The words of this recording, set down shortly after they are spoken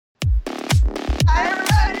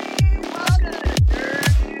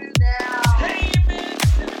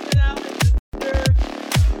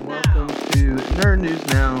News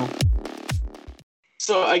Now.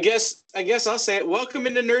 So I guess I'll say it. Welcome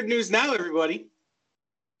into Nerd News Now, everybody.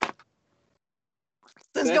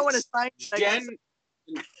 There's no one assigned. Jen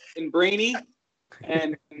and Brainy,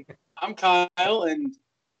 and I'm Kyle. And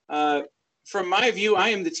from my view, I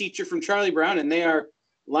am the teacher from Charlie Brown, and they are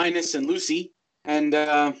Linus and Lucy. And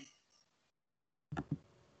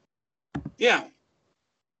yeah,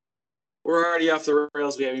 we're already off the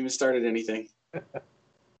rails. We haven't even started anything.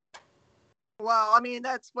 Well, I mean,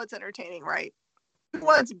 that's what's entertaining, right? Who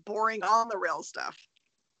wants boring on the rail stuff?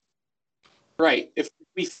 Right. If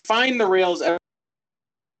we find the rails ever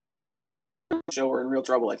show, we're in real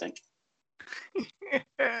trouble, I think.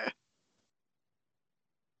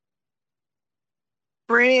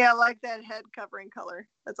 Brainy, I like that head covering color.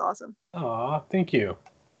 That's awesome. Aw, thank you.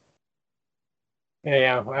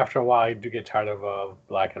 Yeah, after a while, I do get tired of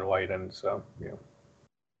black and white, and so, yeah.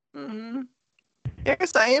 Mm-hmm. Yeah, I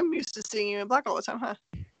guess I am used to seeing you in black all the time, huh?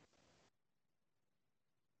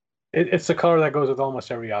 It's the color that goes with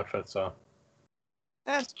almost every outfit, so.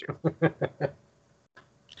 That's true.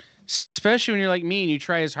 Especially when you're like me and you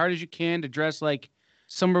try as hard as you can to dress like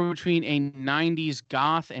somewhere between a 90s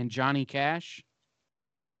goth and Johnny Cash.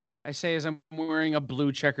 I say as I'm wearing a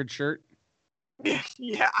blue checkered shirt.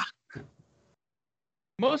 Yeah.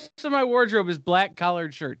 Most of my wardrobe is black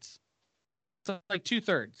collared shirts. So like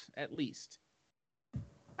 2/3 at least.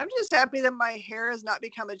 I'm just happy that my hair has not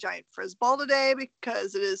become a giant frizz ball today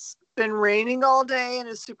because it has been raining all day and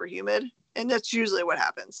it's super humid. And that's usually what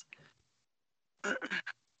happens. I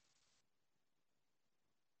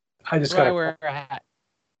just gotta got wear a hat.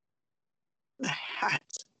 The hat.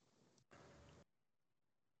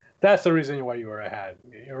 That's the reason why you wear a hat.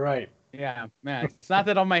 You're right. Yeah, man. It's not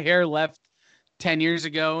that all my hair left 10 years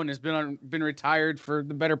ago and has been retired for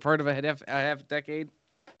the better part of a half decade.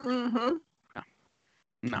 Mm-hmm.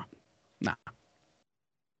 No.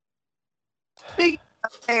 Speaking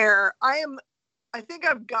of hair, I think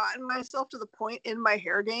I've gotten myself to the point in my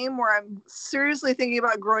hair game where I'm seriously thinking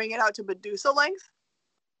about growing it out to Medusa length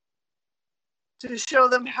to show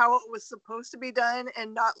them how it was supposed to be done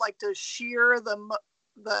and not like to shear the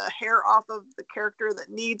hair off of the character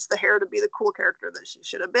that needs the hair to be the cool character that she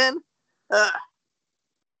should have been.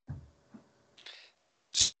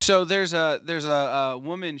 So there's a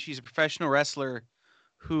woman, she's a professional wrestler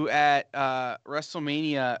who at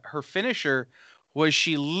WrestleMania, her finisher was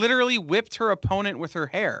she literally whipped her opponent with her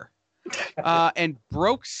hair and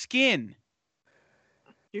broke skin.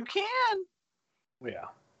 You can. Yeah.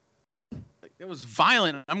 Like, it was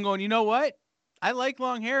violent. I'm going, you know what? I like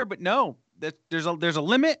long hair, but no, there's a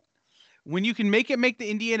limit. When you can make the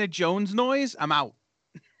Indiana Jones noise, I'm out.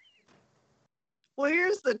 Well,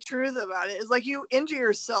 here's the truth about it: is like you injure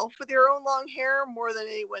yourself with your own long hair more than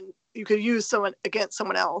anyone. You could use someone against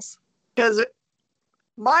someone else because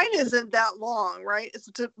mine isn't that long, right? It's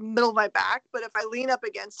to the middle of my back, but if I lean up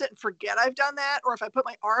against it and forget I've done that, or if I put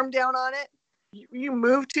my arm down on it, you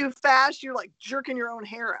move too fast, you're like jerking your own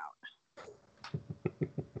hair out.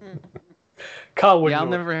 Kyle Yeah, I'll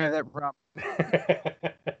never have that problem.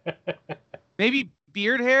 Maybe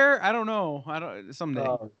beard hair? I don't know. Someday.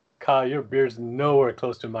 Kyle, your beard's nowhere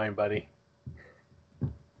close to mine, buddy.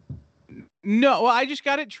 No, well, I just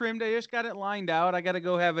got it trimmed. I just got it lined out. I got to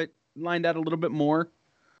go have it lined out a little bit more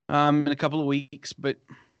in a couple of weeks. But,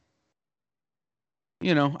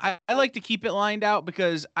 you know, I like to keep it lined out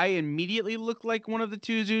because I immediately look like one of the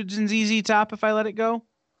two dudes in ZZ Top if I let it go.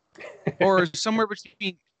 Or somewhere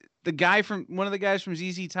between one of the guys from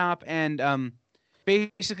ZZ Top and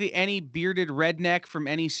basically any bearded redneck from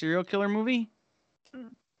any serial killer movie.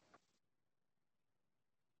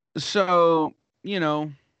 So, you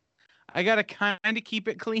know, I got to kind of keep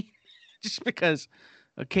it clean just because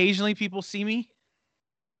occasionally people see me.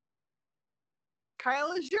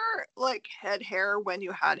 Kyle, is your like head hair when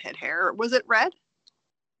you had head hair, was it red?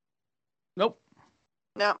 Nope.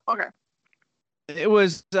 No. Okay. It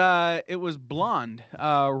was blonde,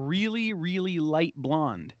 really, really light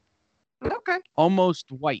blonde. Okay.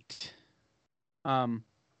 Almost white.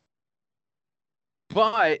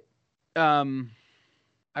 But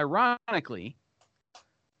ironically,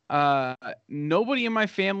 nobody in my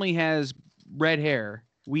family has red hair.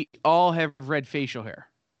 We all have red facial hair.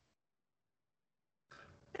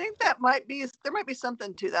 I think there might be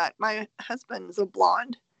something to that. My husband's a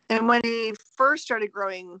blonde, and when he first started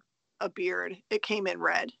growing a beard, it came in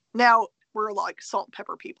red. Now we're like salt and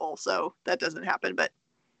pepper people, so that doesn't happen. But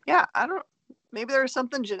yeah, maybe there's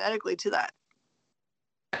something genetically to that.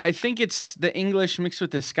 I think it's the English mixed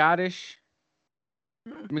with the Scottish,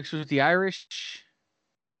 mixed with the Irish.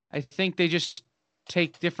 I think they just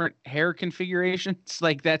take different hair configurations.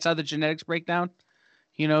 Like that's how the genetics break down.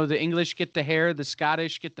 You know, the English get the hair, the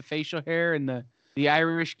Scottish get the facial hair, and the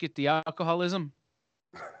Irish get the alcoholism.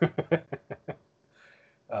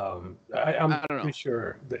 I'm I don't know. pretty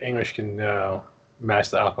sure the English can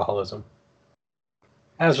match the alcoholism.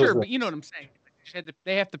 As Sure, was but you know what I'm saying.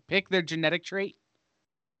 They have to pick their genetic trait.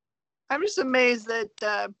 I'm just amazed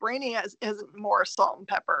that Brainy isn't more salt and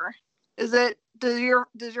pepper. Does your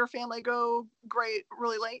family go great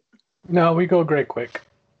really late? No, we go great quick.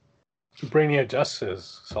 Brainy adjusts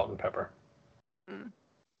his salt and pepper. Mm.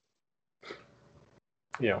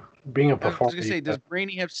 You know, being a I was performer. gonna say, does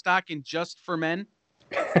Brainy have stock in Just for Men?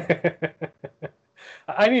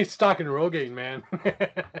 I need stock in Rogaine, man.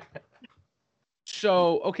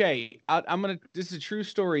 So, okay, this is a true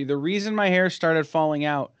story. The reason my hair started falling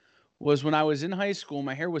out was when I was in high school.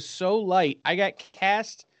 My hair was so light, I got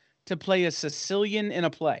cast to play a Sicilian in a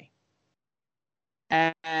play.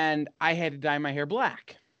 And I had to dye my hair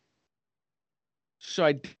black. So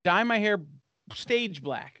I dye my hair stage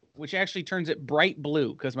black, which actually turns it bright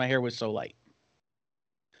blue because my hair was so light.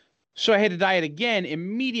 So I had to dye it again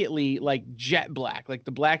immediately, like jet black, like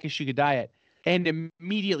the blackest you could dye it. And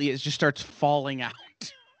immediately it just starts falling out.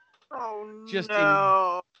 Oh, Just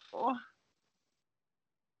no.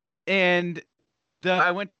 And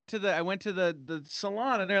I went to the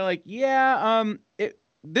salon, and they're like, yeah,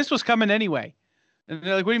 this was coming anyway. And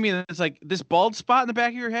they're like, what do you mean? It's like, this bald spot in the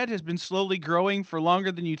back of your head has been slowly growing for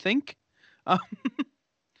longer than you think.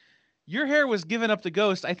 Your hair was giving up the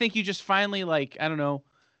ghost. I think you just finally, like, I don't know,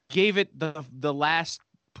 gave it the last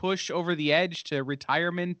push over the edge to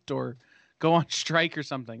retirement or go on strike or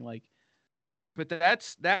something. Like, but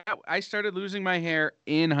that's that. I started losing my hair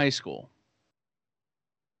in high school.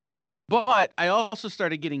 But I also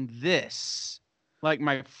started getting this like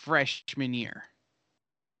my freshman year.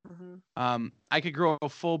 Mm-hmm. I could grow a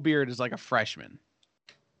full beard as like a freshman.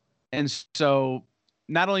 And so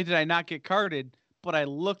not only did I not get carded, but I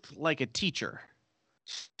looked like a teacher.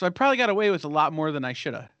 So I probably got away with a lot more than I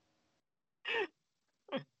should have.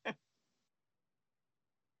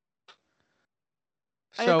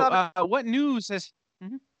 So what news has...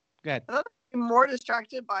 Mm-hmm. Go ahead. I thought I'd be more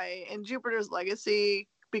distracted by in Jupiter's Legacy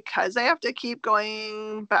because I have to keep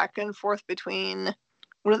going back and forth between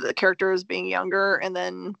one of the characters being younger and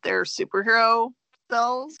then their superhero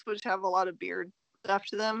selves, which have a lot of beard stuff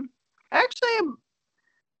to them. I actually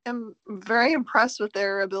am very impressed with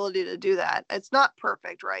their ability to do that. It's not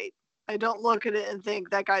perfect, right? I don't look at it and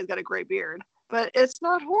think that guy's got a great beard, but it's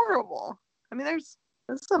not horrible. I mean, there's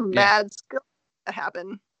some mad skill that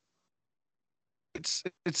happen.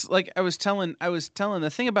 It's like I was telling the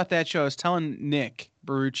thing about that show. I was telling Nick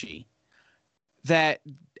Barucci that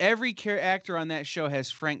every actor on that show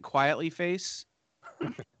has Frank Quietly face,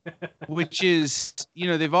 which is, you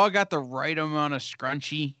know, they've all got the right amount of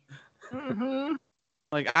scrunchy. Mm-hmm.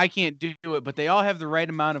 Like, I can't do it, but they all have the right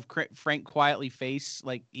amount of Frank Quietly face.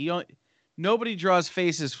 Like, nobody draws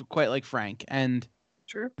faces quite like Frank, and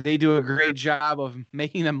True. They do a great job of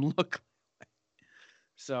making them look.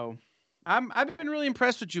 So, I've been really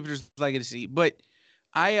impressed with Jupiter's Legacy, but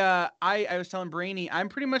I was telling Brainy, I'm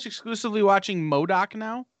pretty much exclusively watching MODOK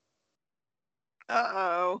now.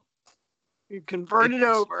 Uh-oh. You converted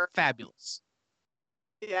over. Fabulous.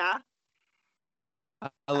 Yeah.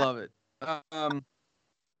 I love it.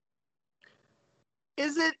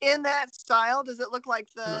 Is it in that style? Does it look like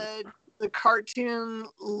the cartoon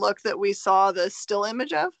look that we saw the still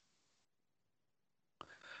image of?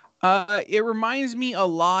 It reminds me a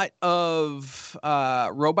lot of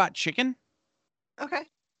Robot Chicken. Okay.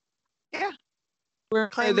 Yeah. Where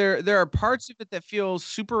there are parts of it that feel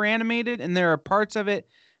super animated, and there are parts of it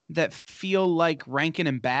that feel like Rankin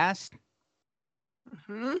and Bass.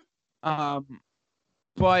 Mm-hmm.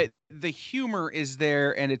 But the humor is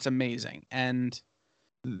there, and it's amazing. And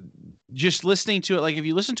just listening to it, like if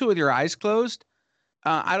you listen to it with your eyes closed,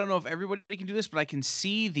 I don't know if everybody can do this, but I can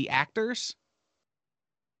see the actors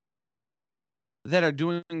that are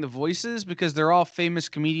doing the voices because they're all famous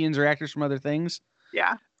comedians or actors from other things.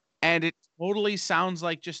 Yeah. And it totally sounds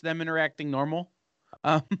like just them interacting normal.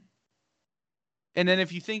 And then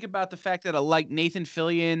if you think about the fact that like Nathan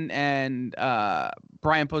Fillion and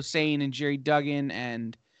Brian Posehn and Jerry Duggan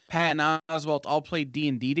and Patton Oswalt all played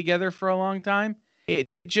D&D together for a long time, it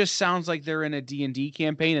just sounds like they're in a D&D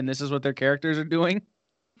campaign and this is what their characters are doing,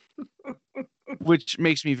 which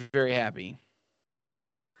makes me very happy.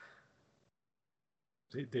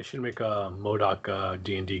 They should make a MODOK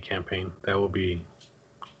D&D campaign. That will be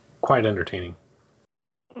quite entertaining.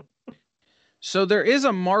 So there is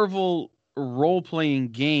a Marvel role-playing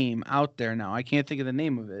game out there now. I can't think of the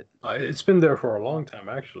name of it. It's been there for a long time,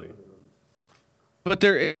 actually. But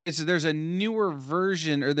there's a newer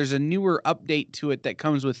version, or there's a newer update to it that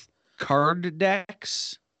comes with card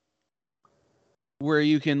decks, where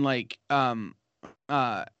you can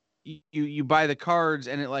you buy the cards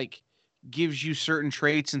and it like gives you certain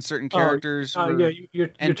traits and certain characters for yeah, you're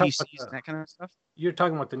NPCs talking about and that kind of stuff. you're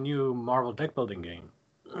talking about the new Marvel deck building game.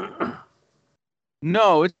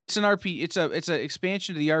 No, it's an RP. It's an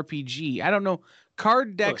expansion to the RPG. I don't know.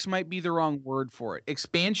 Card decks might be the wrong word for it.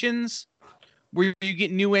 Expansions where you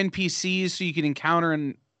get new NPCs so you can encounter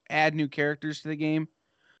and add new characters to the game.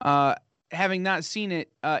 Having not seen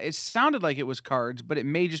it, it sounded like it was cards, but it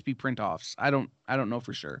may just be print offs. I don't know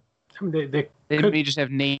for sure. I mean, They may just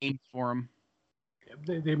have names for them.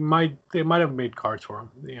 They might have made cards for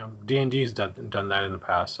them. You know, D&D's done that in the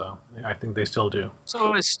past, so I think they still do.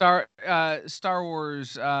 So is Star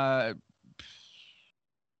Wars. The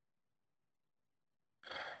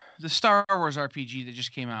Star Wars RPG that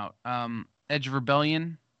just came out, Edge of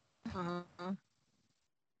Rebellion,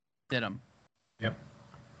 did them. Yep.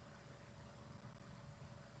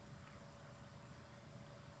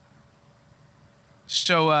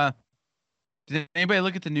 So, did anybody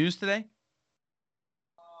look at the news today?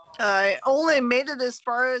 I only made it as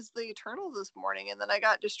far as the Eternals this morning, and then I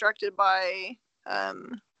got distracted by I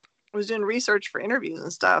was doing research for interviews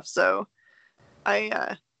and stuff. So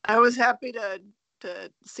I was happy to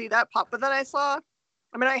see that pop. But then I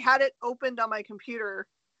had it opened on my computer.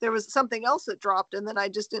 There was something else that dropped, and then I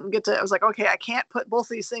just didn't get to. I was like, okay, I can't put both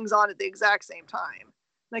these things on at the exact same time,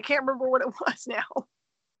 and I can't remember what it was now.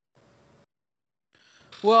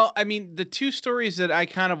 Well, I mean, the two stories that I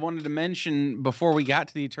kind of wanted to mention before we got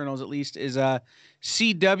to the Eternals, at least, is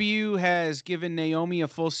CW has given Naomi a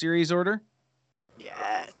full series order.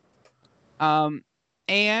 Yeah.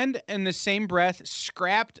 And in the same breath,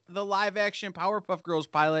 scrapped the live-action Powerpuff Girls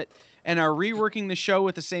pilot and are reworking the show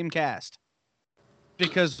with the same cast.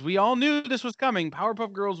 Because we all knew this was coming.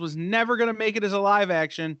 Powerpuff Girls was never going to make it as a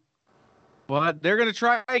live-action, but they're going to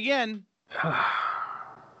try again.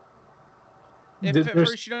 If at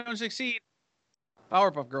first you don't succeed,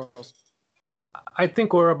 Powerpuff Girls. I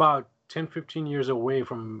think we're about 10, 15 years away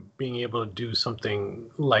from being able to do something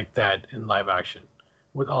like that in live action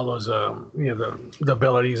with all those, the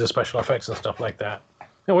abilities, the special effects and stuff like that.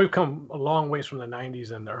 And we've come a long ways from the 90s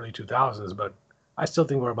and the early 2000s, but I still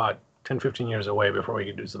think we're about 10, 15 years away before we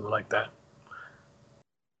can do something like that.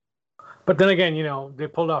 But then again, they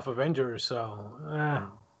pulled off Avengers, so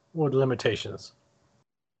with limitations.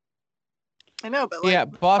 I know, but yeah,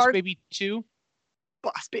 Boss Baby 2.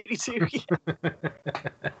 Boss Baby 2.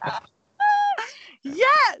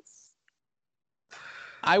 Yes.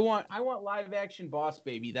 I want live action Boss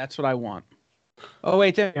Baby. That's what I want. Oh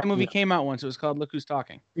wait, that movie came out once. It was called Look Who's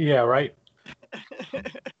Talking. Yeah, right.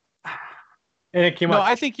 And it came out. No,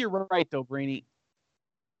 I think you're right though, Brainy.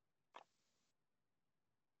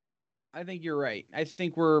 I think you're right. I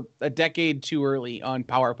think we're a decade too early on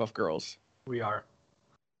Powerpuff Girls. We are.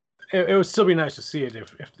 It would still be nice to see it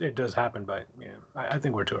if it does happen, but yeah, I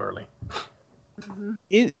think we're too early. Mm-hmm.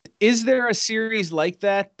 Is there a series like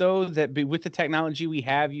that though that with the technology we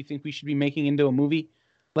have, you think we should be making into a movie?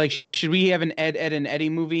 Like, should we have an Ed, and Eddie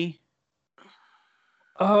movie?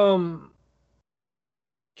 Cat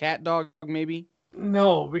Dog maybe?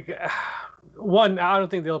 No, one, I don't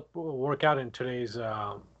think they'll work out in today's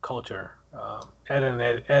culture. Ed and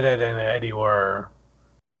Eddie were.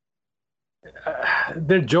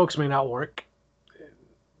 Their jokes may not work,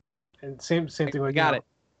 and same thing with got it.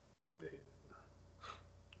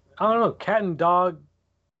 I don't know, Cat and Dog.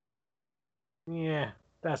 Yeah,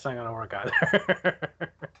 that's not gonna work either.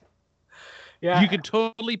 Yeah, you could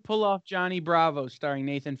totally pull off Johnny Bravo starring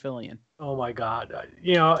Nathan Fillion. Oh my God,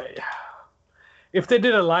 if they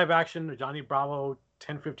did a live action Johnny Bravo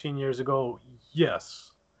 10, 15 years ago,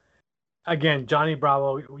 yes. Again, Johnny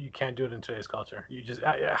Bravo, you can't do it in today's culture. You just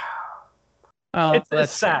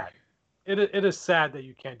it's sad. It is sad that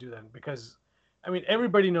you can't do that because, I mean,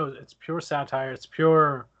 everybody knows it's pure satire, it's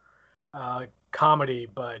pure comedy,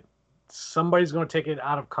 but somebody's going to take it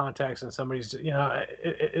out of context, and somebody's,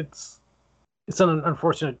 it's an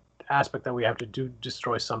unfortunate aspect that we have to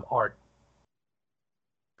destroy some art.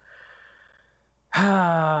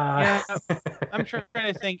 Yeah, I'm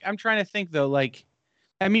trying to think though. Like,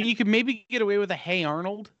 I mean, you could maybe get away with a Hey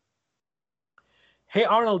Arnold. Hey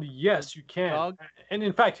Arnold, yes, you can. Dog. And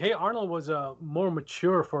in fact, Hey Arnold was more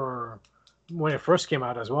mature for when it first came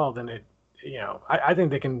out as well than it. I think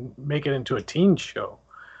they can make it into a teen show,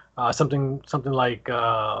 something like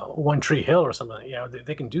One Tree Hill or something.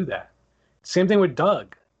 They can do that. Same thing with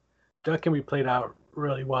Doug. Doug can be played out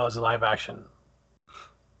really well as a live action.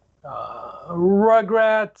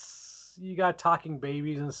 Rugrats, you got talking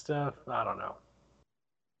babies and stuff. I don't know.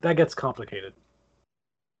 That gets complicated.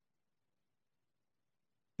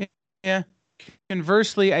 Yeah.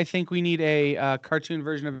 Conversely, I think we need a cartoon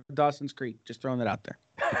version of Dawson's Creek. Just throwing that out there.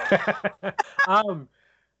 I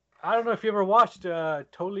don't know if you ever watched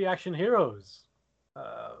Totally Action Heroes.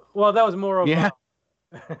 Well, that was more of Yeah.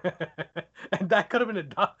 and that could have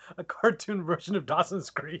been a cartoon version of Dawson's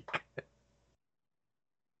Creek.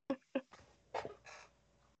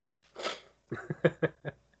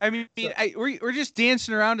 I mean, we're just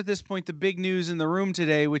dancing around at this point. The big news in the room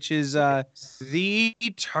today, which is the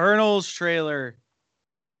Eternals trailer.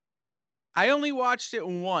 I only watched it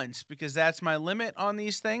once because that's my limit on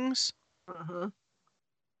these things.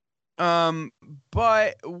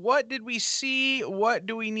 But what did we see? What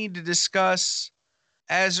do we need to discuss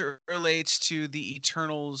as it relates to the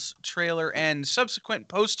Eternals trailer and subsequent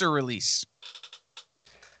poster release?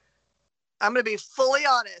 I'm going to be fully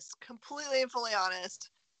honest, completely and fully honest.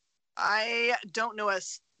 I don't know a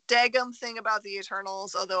daggum thing about the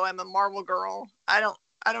Eternals, although I'm a Marvel girl. I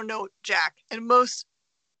don't know jack, and almost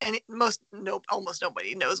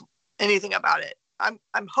nobody knows anything about it. I'm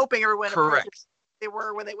hoping everyone Correct. They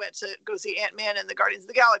were when they went to go see Ant-Man and the Guardians of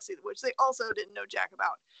the Galaxy, which they also didn't know jack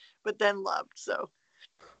about, but then loved. So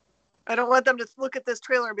I don't want them to look at this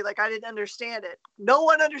trailer and be like, I didn't understand it. No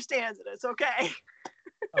one understands it. It's okay.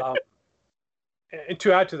 And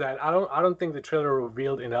to add to that, I don't think the trailer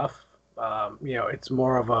revealed enough. It's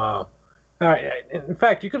more of a. In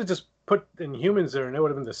fact, you could have just put Inhumans there, and it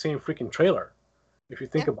would have been the same freaking trailer, if you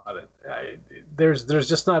think about it. There's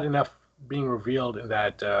just not enough being revealed in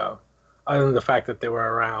that, other than the fact that they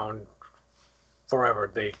were around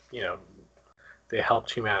forever. They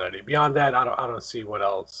helped humanity. Beyond that, I don't see what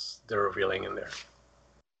else they're revealing in there.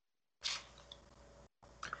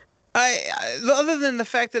 Other than the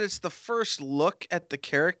fact that it's the first look at the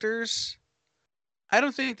characters, I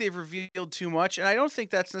don't think they've revealed too much, and I don't think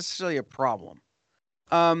that's necessarily a problem.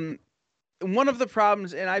 One of the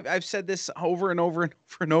problems, and I've said this over and over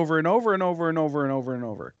and over and over and over and over and over and over and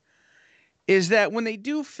over, is that when they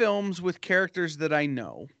do films with characters that I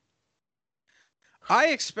know, I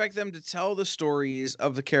expect them to tell the stories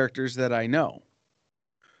of the characters that I know.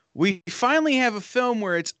 We finally have a film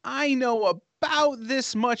where it's I know about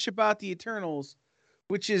this much about the Eternals,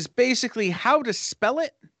 which is basically how to spell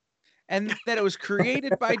it, and that it was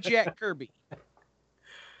created by Jack Kirby.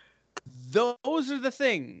 Those are the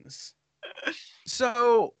things.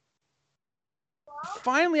 So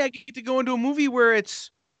finally I get to go into a movie where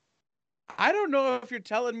it's, I don't know if you're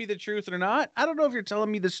telling me the truth or not. I don't know if you're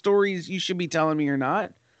telling me the stories you should be telling me or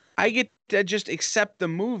not. I get to just accept the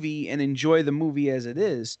movie and enjoy the movie as it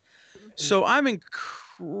is. So I'm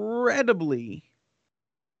incredibly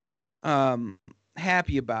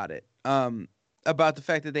happy about it. About the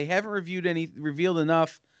fact that they haven't revealed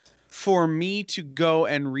enough for me to go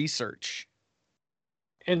and research.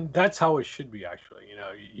 And that's how it should be, actually.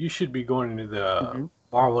 You should be going into the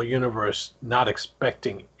Marvel Universe not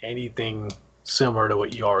expecting anything similar to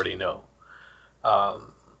what you already know.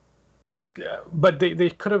 But they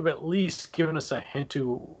could have at least given us a hint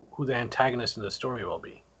to who the antagonist in the story will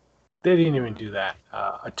be. They didn't even do that.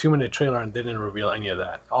 A 2-minute trailer, and they didn't reveal any of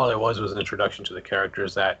that. All it was an introduction to the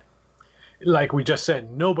characters that, like we just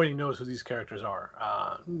said, nobody knows who these characters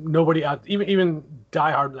are. Nobody out, even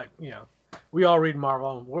diehard, we all read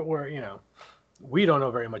Marvel. We don't know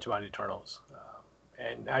very much about Eternals.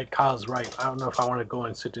 And Kyle's right. I don't know if I want to go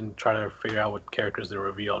and sit and try to figure out what characters they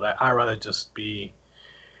revealed. I'd rather just be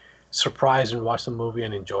surprised and watch the movie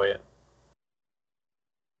and enjoy it.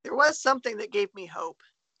 There was something that gave me hope.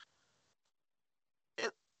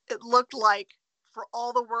 It looked like, for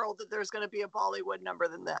all the world, that there's going to be a Bollywood number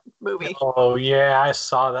than that movie. Oh yeah, I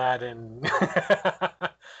saw that, and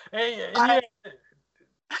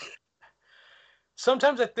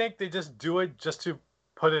sometimes I think they just do it just to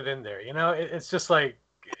put it in there. It's just like,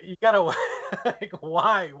 you gotta like,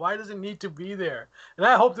 why does it need to be there? And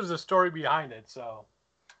I hope there's a story behind it. So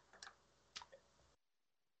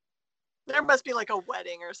there must be like a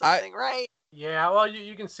wedding or something, right? Yeah, well,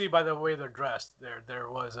 you can see by the way they're dressed. There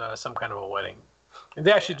was some kind of a wedding, and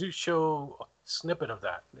they actually do show a snippet of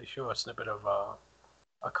that. They show a snippet of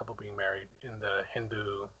a couple being married in the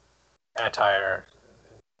Hindu attire.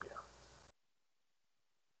 Yeah.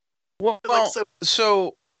 Well,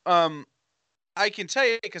 so I can tell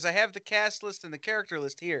you, because I have the cast list and the character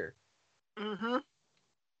list here. Mm-hmm.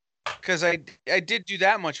 Because I did do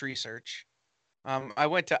that much research. I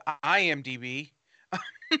went to IMDb.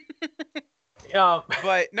 Yeah,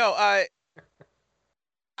 but no, I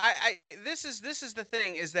this is the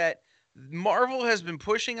thing, is that Marvel has been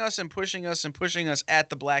pushing us and pushing us and pushing us at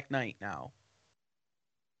the Black Knight now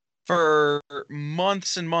for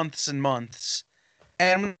months and months and months.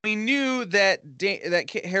 And we knew that that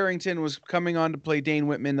Kit Harington was coming on to play Dane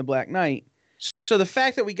Whitman, the Black Knight. So the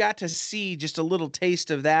fact that we got to see just a little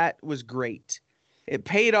taste of that was great. It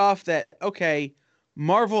paid off that, okay,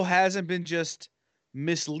 Marvel hasn't been just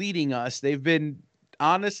misleading us. They've been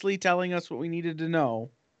honestly telling us what we needed to know.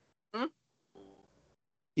 Hmm?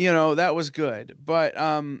 You know, that was good. But,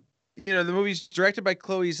 you know, the movie's directed by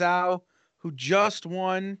Chloe Zhao, who just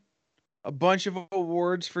won a bunch of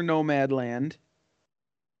awards for Nomadland.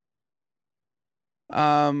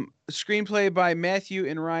 Screenplay by Matthew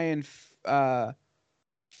and Ryan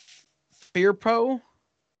Firpo,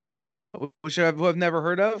 which I've never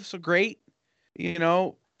heard of. So great. You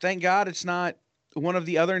know, thank God it's not one of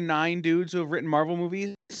the other 9 dudes who have written Marvel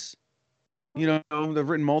movies. You know, they've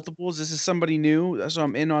written multiples. This is somebody new, so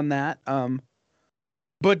I'm in on that.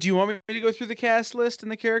 But do you want me to go through the cast list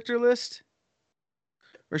and the character list?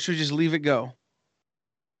 Or should we just leave it go?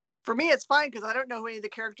 For me, it's fine because I don't know who any of the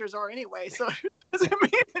characters are anyway, so it doesn't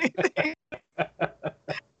mean anything.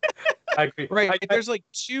 I agree. Right. There's like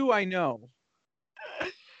 2 I know.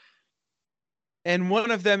 And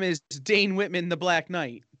one of them is Dane Whitman, the Black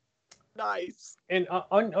Knight. Nice. And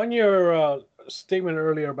on your statement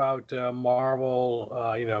earlier about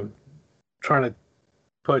Marvel, you know, trying to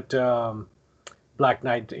put Black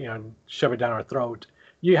Knight, you know, shove it down our throat,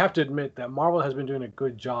 you have to admit that Marvel has been doing a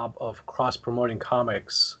good job of cross-promoting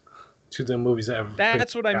comics to the movies that have.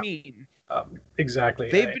 That's what I mean.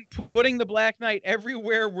 Exactly. They've been putting the Black Knight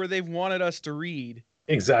everywhere where they've wanted us to read.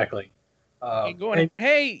 Exactly. And going,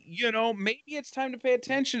 hey, you know, maybe it's time to pay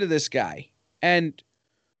attention to this guy. And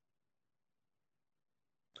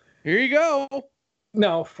here you go.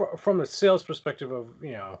 Now, from a sales perspective of,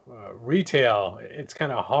 you know, retail, it's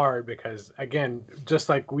kind of hard because, again, just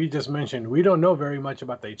like we just mentioned, we don't know very much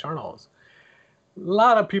about the Eternals. A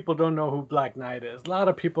lot of people don't know who Black Knight is. A lot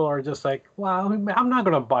of people are just like, wow, I'm not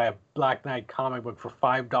going to buy a Black Knight comic book for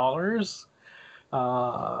 $5.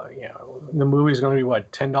 You know, the movie's going to be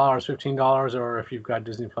what, $10, $15, or if you've got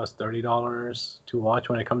Disney Plus, $30 to watch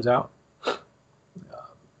when it comes out.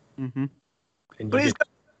 Mm-hmm. But he's got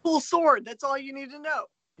a cool sword. That's all you need to know.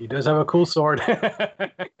 He does have a cool sword.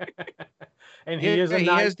 And he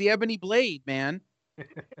has the ebony blade, man.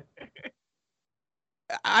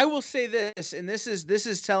 I will say this, and this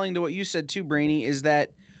is telling to what you said too, Brainy, is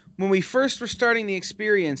that when we first were starting the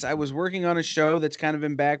experience, I was working on a show that's kind of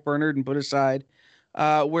been backburnered and put aside,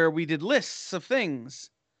 where we did lists of things.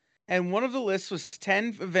 And one of the lists was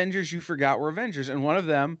 10 Avengers you forgot were Avengers. And one of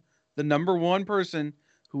them, the number 1 person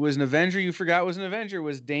who was an Avenger you forgot was an Avenger,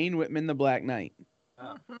 was Dane Whitman, the Black Knight.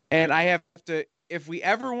 And I have to, if we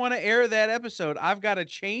ever want to air that episode, I've got to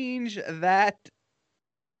change that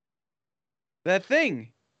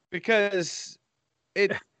thing, because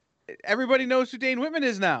everybody knows who Dane Whitman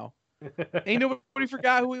is now. Ain't nobody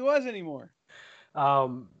forgot who he was anymore.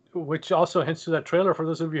 Which also hints to that trailer. For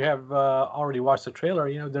those of you who have already watched the trailer,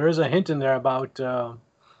 you know, there is a hint in there about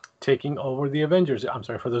taking over the Avengers. I'm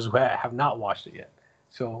sorry, for those who have not watched it yet.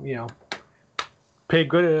 So, you know, pay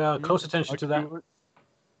good close attention to that.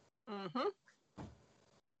 Mm-hmm.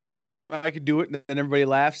 I could do it, and then everybody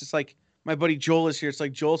laughs. It's like my buddy Joel is here. It's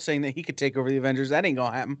like Joel saying that he could take over the Avengers. That ain't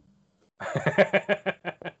gonna happen.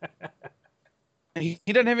 He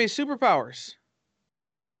doesn't have any superpowers.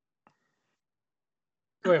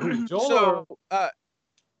 Wait, who's Joel? So,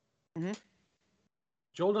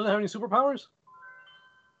 Joel doesn't have any superpowers?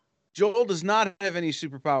 Joel does not have any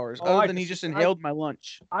superpowers, other than he just inhaled my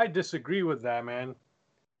lunch. I disagree with that, man.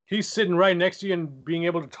 He's sitting right next to you and being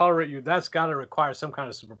able to tolerate you. That's got to require some kind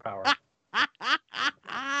of superpower.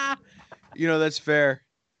 You know, that's fair.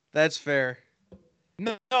 That's fair.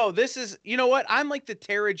 No, this is, you know what? I'm like the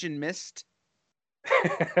Terrigen Mist.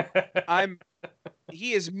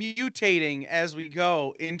 He is mutating as we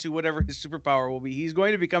go into whatever his superpower will be. He's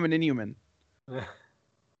going to become an Inhuman. That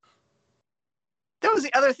was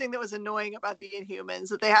the other thing that was annoying about the Inhumans,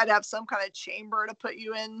 that they had to have some kind of chamber to put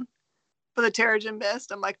you in for the Terrigen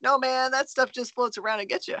Mist. I'm like, no, man, that stuff just floats around and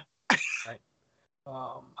gets you. Right.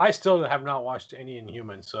 I still have not watched any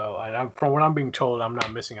Inhumans, so from what I'm being told, I'm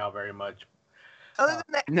not missing out very much. Other than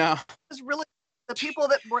that, no, it was really the people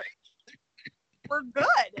that were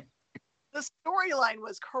good. The storyline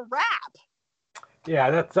was crap.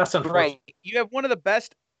 Yeah, that's unfortunate. Right. You had one of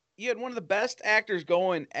the best actors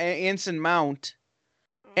going, Anson Mount,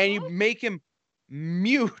 and you make him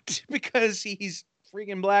mute because he's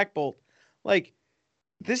freaking Black Bolt. Like,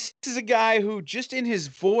 this is a guy who just in his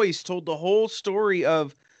voice told the whole story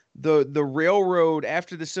of the railroad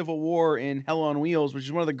after the Civil War in Hell on Wheels, which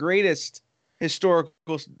is one of the greatest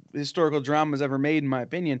historical dramas ever made, in my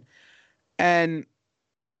opinion. And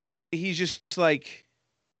he's just like,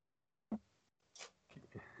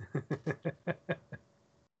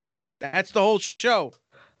 that's the whole show.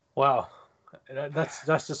 Wow,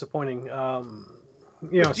 that's disappointing. Do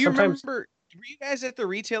you Sometimes remember? Were you guys at the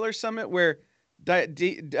retailer summit where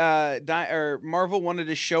Marvel wanted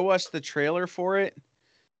to show us the trailer for it,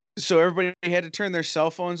 so everybody had to turn their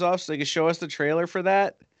cell phones off so they could show us the trailer for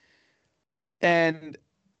that? And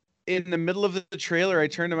in the middle of the trailer, I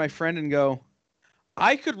turned to my friend and go,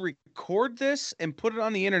 I could record this and put it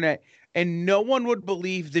on the internet, and no one would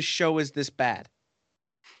believe this show is this bad.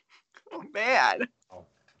 Oh, man.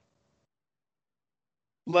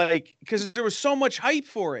 Like, because there was so much hype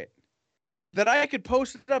for it that I could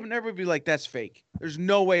post it up and everybody would be like, that's fake. There's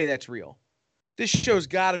no way that's real. This show's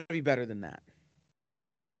got to be better than that.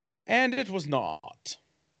 And it was not.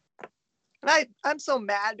 And I'm so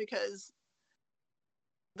mad because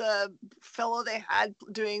the fellow they had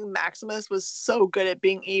doing Maximus was so good at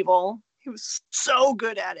being evil. He was so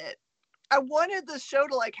good at it. I wanted the show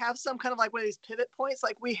to like have some kind of like one of these pivot points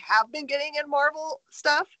like we have been getting in Marvel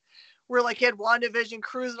stuff, where like you had WandaVision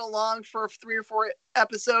cruising along for 3 or 4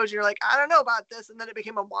 episodes. And you're like, I don't know about this. And then it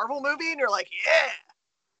became a Marvel movie and you're like, yeah.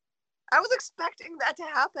 I was expecting that to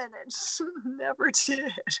happen and just never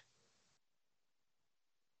did.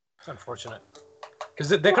 it's unfortunate because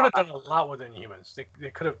they could have done a lot with Inhumans. They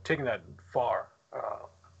could have taken that far.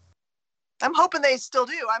 I'm hoping they still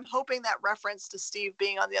do. I'm hoping that reference to Steve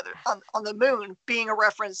being on the other on the moon being a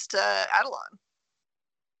reference to Adelon.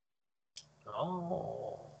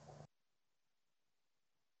 Oh.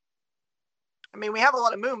 I mean, we have a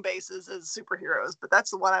lot of moon bases as superheroes, but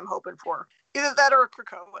that's the one I'm hoping for. Either that or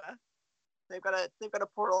Krakoa. They've got a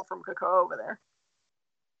portal from Krakoa over there.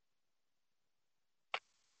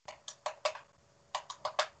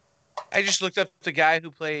 I just looked up the guy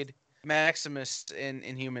who played Maximus in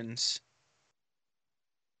Inhumans.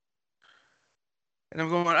 And I'm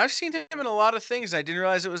going, I've seen him in a lot of things. I didn't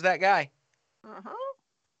realize it was that guy. Uh-huh.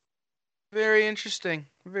 Very interesting.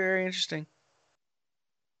 Very interesting.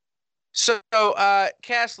 So,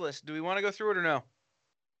 cast list. Do we want to go through it or no?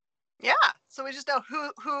 Yeah. So we just know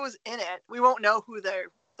who's in it. We won't know who the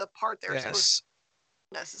part they're supposed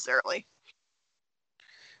to necessarily.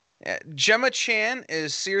 Yeah. Gemma Chan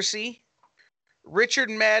is Circe. Richard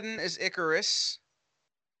Madden is Icarus.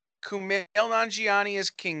 Kumail Nanjiani as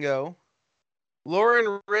Kingo.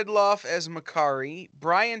 Lauren Ridloff as Makari.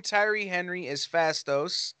 Brian Tyree Henry as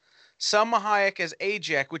Phastos. Salma Hayek as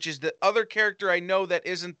Ajax, which is the other character I know that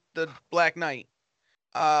isn't the Black Knight.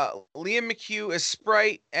 Liam McHugh as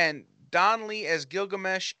Sprite, and Don Lee as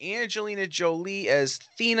Gilgamesh. Angelina Jolie as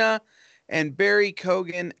Thena, and Barry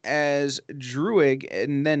Cogan as Druig,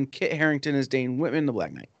 and then Kit Harington as Dane Whitman, the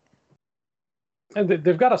Black Knight. And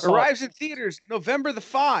they've got a solid... Arrives in theaters November the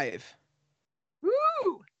 5. Woo!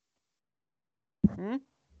 Hmm?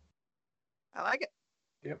 I like it.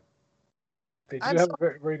 Yep. They do have a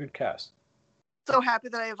very, very good cast. So happy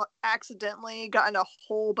that I've accidentally gotten a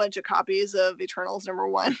whole bunch of copies of Eternals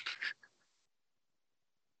 #1.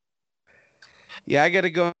 Yeah, I gotta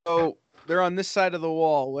go. They're on this side of the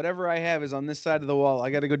wall. Whatever I have is on this side of the wall. I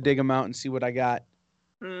gotta go dig them out and see what I got.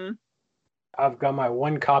 I've got my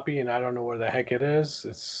one copy, and I don't know where the heck it is.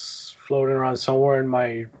 It's floating around somewhere in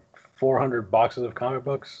my 400 boxes of comic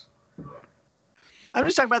books. I'm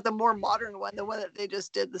just talking about the more modern one, the one that they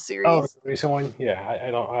just did the series. Oh, the recent one? Yeah,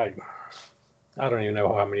 I don't even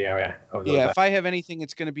know how many I have. Yeah, if I have anything,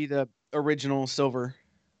 it's going to be the original silver.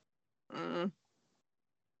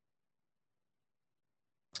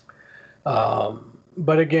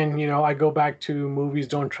 But again, I go back to movies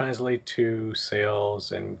don't translate to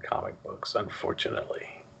sales in comic books,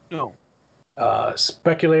 unfortunately. No.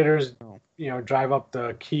 Speculators, drive up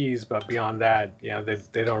the keys, but beyond that,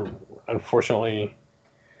 they don't, unfortunately,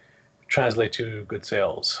 translate to good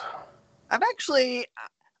sales. I'm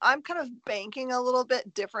kind of banking a little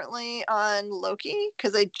bit differently on Loki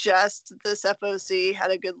because this FOC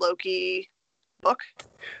had a good Loki book.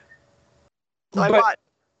 So I bought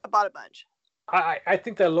a bunch. I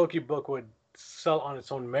think that Loki book would sell on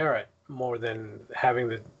its own merit more than having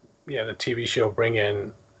the TV show bring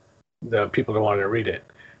in the people that wanted to read it.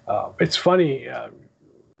 It's funny,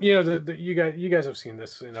 you guys have seen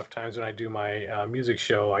this enough times when I do my music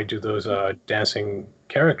show. I do those dancing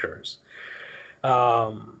characters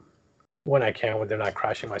when I can, when they're not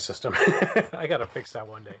crashing my system. I gotta fix that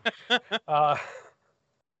one day.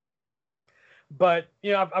 But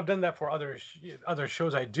I've done that for other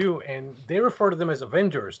shows I do, and they refer to them as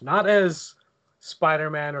Avengers, not as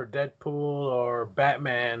Spider-Man or Deadpool or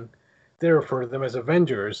Batman, they refer to them as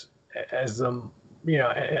Avengers, as and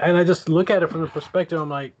I just look at it from the perspective. I'm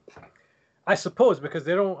like, I suppose because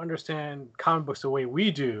they don't understand comic books the way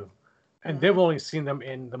we do, and they've only seen them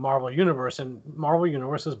in the Marvel universe, and Marvel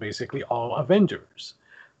universe is basically all Avengers,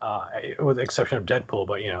 with the exception of Deadpool.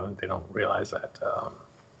 But they don't realize that.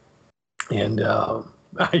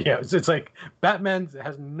 Yeah, it's like Batman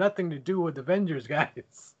has nothing to do with Avengers,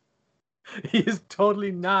 guys. He is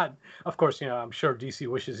totally not. Of course, I'm sure DC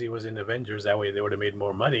wishes he was in Avengers. That way they would have made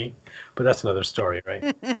more money. But that's another story,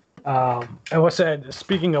 right? And what's that?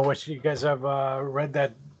 Speaking of which, you guys have read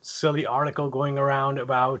that silly article going around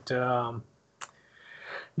about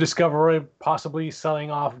Discovery possibly selling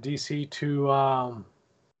off DC to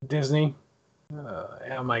Disney.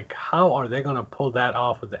 And I'm like, how are they going to pull that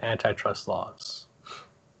off with the antitrust laws?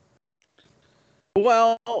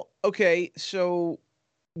 Well, okay, so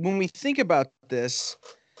when we think about this,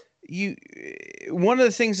 one of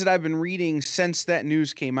the things that I've been reading since that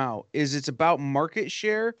news came out is it's about market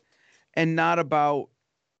share and not about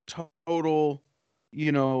total,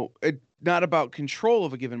 not about control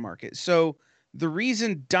of a given market. So the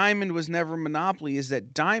reason Diamond was never a monopoly is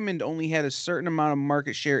that Diamond only had a certain amount of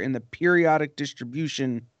market share in the periodic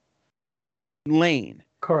distribution lane.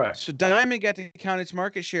 Correct. So Diamond got to count its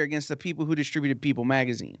market share against the people who distributed People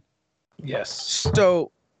magazine. Yes.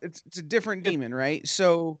 So it's a different demon, right?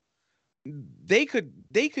 So they could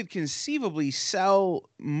conceivably sell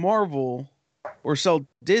Marvel or sell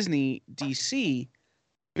Disney DC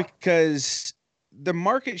because the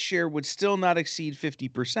market share would still not exceed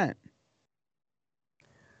 50%.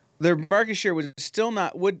 Their market share would still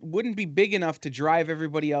wouldn't be big enough to drive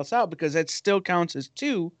everybody else out because that still counts as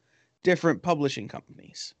two different publishing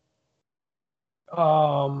companies.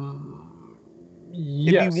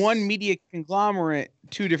 Yes. It'd be one media conglomerate,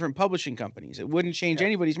 two different publishing companies. It wouldn't change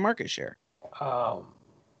anybody's market share.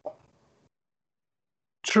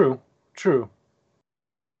 True.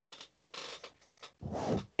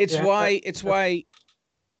 It's why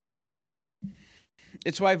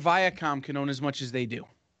Viacom can own as much as they do.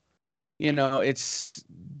 There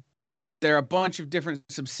are a bunch of different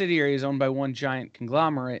subsidiaries owned by one giant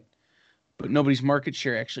conglomerate, but nobody's market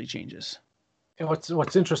share actually changes. And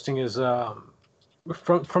what's interesting is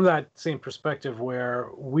from that same perspective where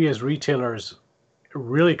we as retailers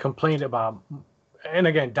really complained about, and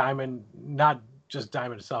again, Diamond, not just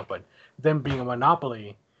Diamond itself, but them being a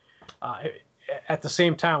monopoly. At the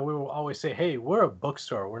same time, we will always say, hey, we're a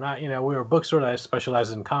bookstore. We're not, we're a bookstore that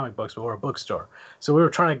specializes in comic books, but we're a bookstore. So we were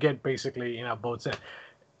trying to get basically, both in.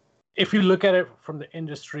 If you look at it from the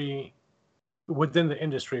industry,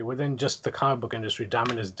 within just the comic book industry,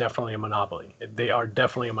 Diamond is definitely a monopoly. They are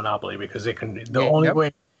definitely a monopoly because they can. The only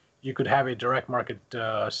way you could have a direct market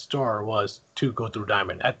store was to go through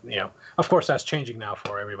Diamond. Of course, that's changing now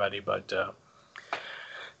for everybody, but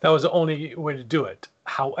that was the only way to do it.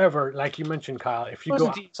 However, like you mentioned, Kyle, if you go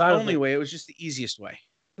outside the only way, it was just the easiest way.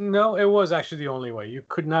 No, it was actually the only way. You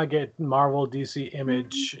could not get Marvel, DC,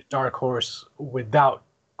 Image, Dark Horse without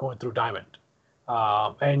going through Diamond.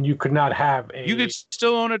 And you could not have a... You could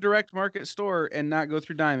still own a direct market store and not go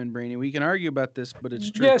through Diamond, Brainy. We can argue about this, but it's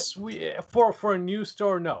true. Yes, for a new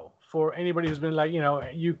store, no. For anybody who's been like,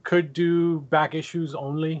 you could do back issues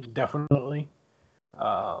only, definitely.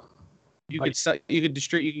 You could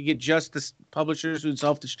get just the publishers who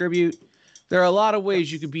self-distribute. There are a lot of ways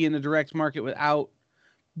you could be in the direct market without,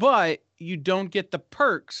 but you don't get the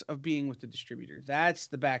perks of being with the distributor. That's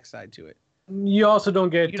the backside to it. You also don't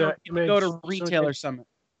get Image. Go to Retailer Summit.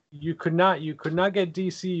 You could not get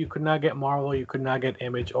DC, you could not get Marvel, you could not get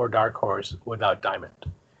Image or Dark Horse without Diamond.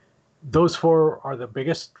 Those four are the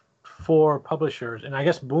biggest four publishers, and I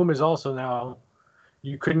guess Boom is also now.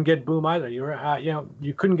 You couldn't get Boom either. You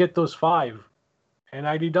couldn't get those five, and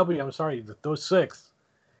IDW. I'm sorry, those six.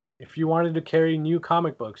 If you wanted to carry new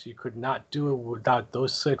comic books, you could not do it without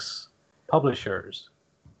those six publishers,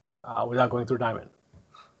 without going through Diamond.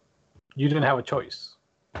 You didn't have a choice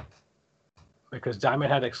because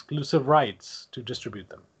Diamond had exclusive rights to distribute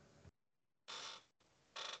them.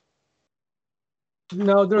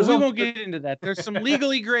 No, we won't get into that. There's some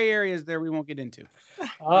legally gray areas there we won't get into.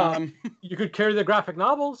 You could carry the graphic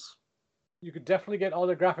novels. You could definitely get all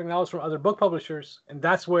the graphic novels from other book publishers, and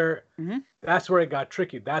that's where it got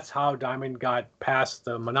tricky. That's how Diamond got past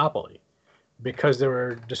the monopoly, because they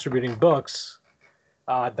were distributing books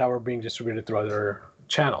that were being distributed through other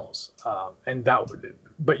channels,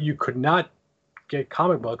 but you could not get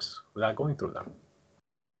comic books without going through them.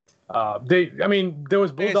 There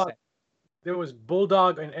was Bulldog. There was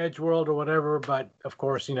Bulldog and Edgeworld or whatever, but of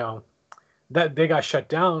course, that they got shut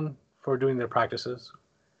down for doing their practices.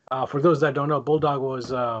 For those that don't know, Bulldog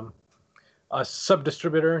was a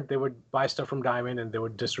sub-distributor. They would buy stuff from Diamond and they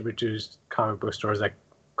would distribute to comic book stores that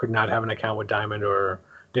could not have an account with Diamond or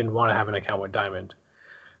didn't want to have an account with Diamond.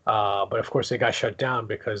 But of course, they got shut down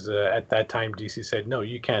because at that time DC said, "No,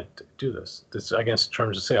 you can't do this. This is against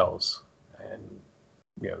terms of sales," and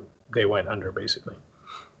they went under basically.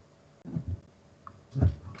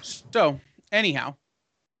 So anyhow,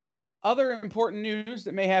 other important news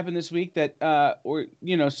that may happen this week that, so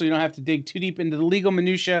you don't have to dig too deep into the legal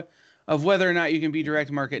minutia of whether or not you can be direct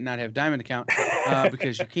market and not have Diamond account,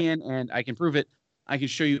 because you can, and I can prove it. I can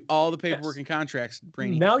show you all the paperwork and contracts,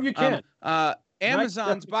 Brainy. Now you can.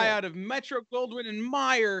 Amazon's buyout of Metro Goldwyn and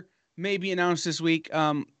Mayer may be announced this week,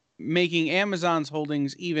 making Amazon's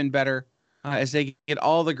holdings even better as they get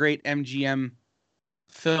all the great MGM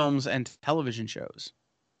films and television shows.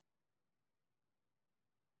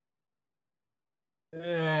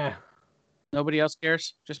 Nobody else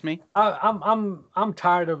cares, just me. I'm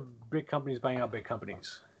tired of big companies buying out big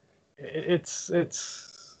companies. It's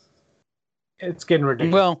getting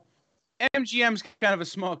ridiculous. Well, MGM's kind of a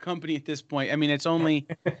small company at this point. I mean,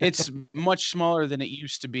 it's much smaller than it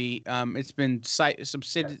used to be. It's been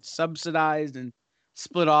subsidized and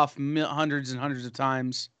split off hundreds and hundreds of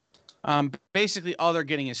times. Basically, all they're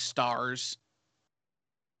getting is stars.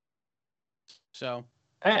 So.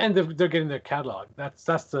 And they're getting their catalog. That's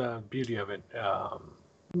the beauty of it.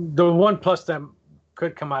 The one plus that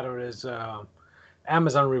could come out of it is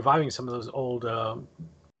Amazon reviving some of those old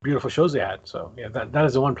beautiful shows they had. So yeah, that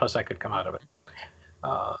is the one plus that could come out of it.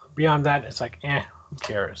 Beyond that, it's like, who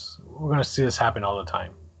cares? We're gonna see this happen all the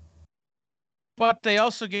time. But they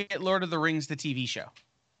also get Lord of the Rings, the TV show.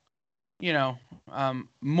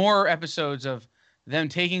 More episodes of them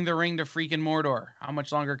taking the ring to freaking Mordor. How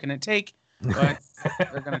much longer can it take? But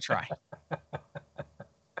they're gonna try.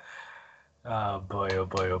 Oh boy, oh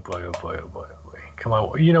boy, oh boy, oh boy, oh boy, oh boy. Come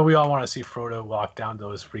on. We all want to see Frodo walk down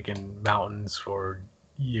those freaking mountains for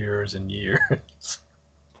years and years.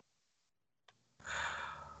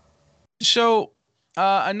 So,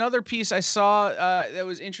 another piece I saw that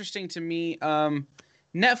was interesting to me,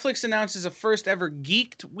 Netflix announces a first ever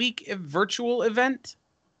Geeked Week virtual event.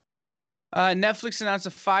 Netflix announced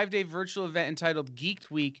a 5-day virtual event entitled Geeked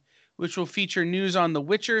Week, which will feature news on The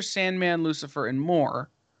Witcher, Sandman, Lucifer, and more.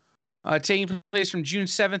 Taking place from June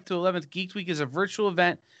 7th to 11th, Geek Week is a virtual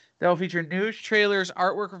event that will feature news, trailers,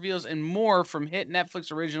 artwork reveals, and more from hit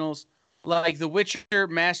Netflix originals like The Witcher,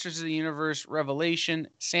 Masters of the Universe, Revelation,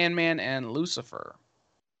 Sandman, and Lucifer.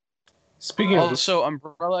 Speaking also,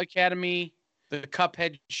 Umbrella Academy, The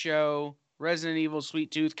Cuphead Show, Resident Evil, Sweet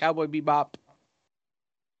Tooth, Cowboy Bebop.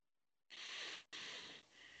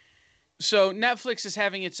 So Netflix is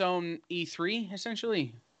having its own E3,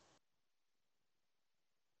 essentially.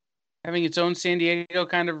 Having its own San Diego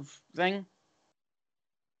kind of thing.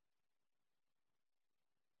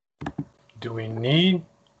 Do we need...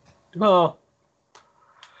 Well...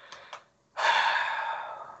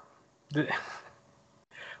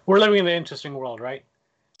 We're living in an interesting world, right?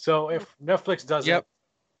 So if Netflix does it,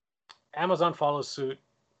 Amazon follows suit.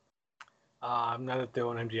 Now that they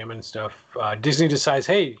own MGM and stuff, Disney decides,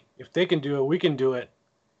 hey, if they can do it, we can do it.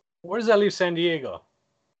 Where does that leave San Diego?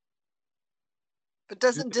 But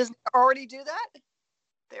doesn't Disney already do that?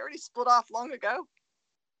 They already split off long ago,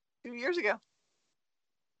 2 years ago.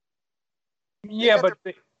 Yeah, but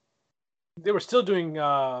they were still doing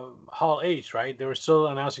Hall H, right? They were still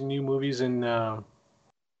announcing new movies in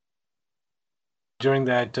during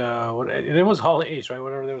that. It was Hall H, right?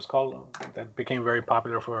 Whatever it was called, that became very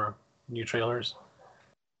popular for new trailers.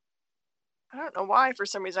 I don't know why. For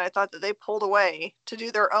some reason, I thought that they pulled away to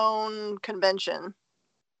do their own convention.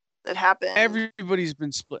 That happened. Everybody's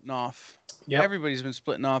been splitting off. Yeah, everybody's been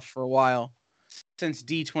splitting off for a while since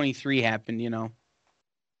D23 happened.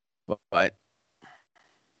 But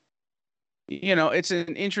it's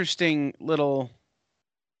an interesting little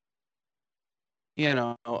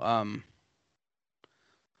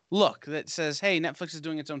look that says, hey, Netflix is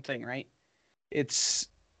doing its own thing, right? I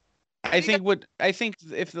think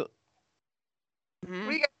if the what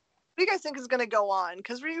do you guys think is going to go on?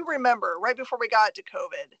 Because we remember right before we got to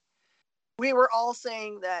COVID, we were all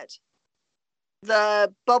saying that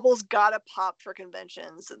the bubbles gotta pop for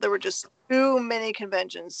conventions. There were just too many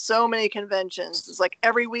conventions, so many conventions. It's like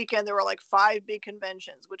every weekend there were like 5 big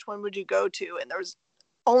conventions. Which one would you go to? And there was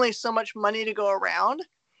only so much money to go around.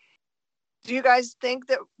 Do you guys think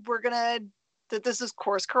that that this is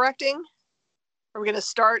course correcting? Are we going to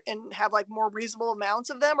start and have like more reasonable amounts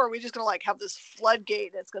of them, or are we just going to like have this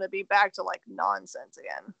floodgate that's going to be back to like nonsense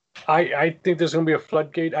again? I think there's going to be a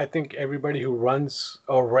floodgate. I think everybody who runs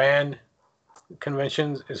or ran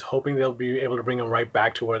conventions is hoping they'll be able to bring them right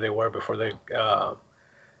back to where they were before the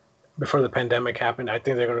pandemic happened. I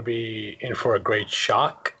think they're going to be in for a great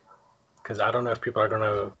shock, because I don't know if people are going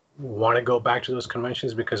to want to go back to those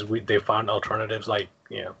conventions, because they found alternatives like,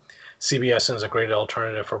 CBS is a great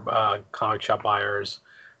alternative for comic shop buyers.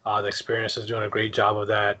 The Experience is doing a great job of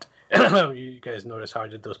that. You guys notice how I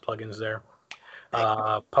did those plugins there.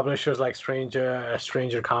 Publishers like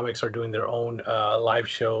Stranger Comics are doing their own live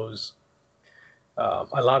shows. A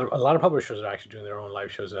lot of publishers are actually doing their own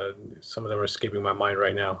live shows. Some of them are escaping my mind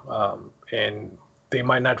right now, and they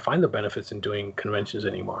might not find the benefits in doing conventions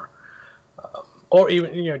anymore, or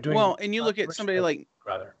even doing. Well, and you look at somebody like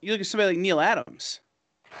Neil Adams.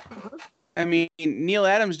 I mean, Neil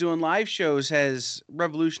Adams doing live shows has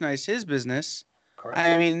revolutionized his business. Correct.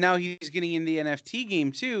 I mean, now he's getting in the NFT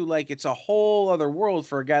game too. Like, it's a whole other world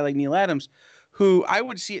for a guy like Neil Adams, who I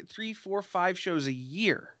would see at 3, 4, 5 shows a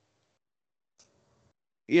year.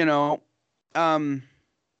 I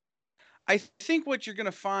think what you're going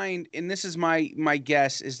to find, and this is my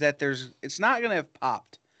guess, is that it's not going to have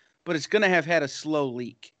popped, but it's going to have had a slow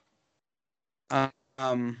leak.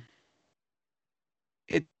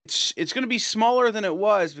 It's going to be smaller than it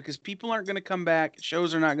was because people aren't going to come back.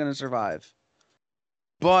 Shows are not going to survive.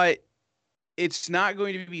 But it's not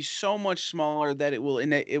going to be so much smaller that it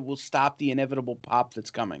will stop the inevitable pop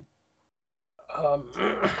that's coming.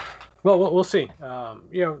 Well, we'll see. I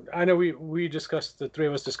know the three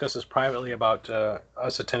of us discussed this privately about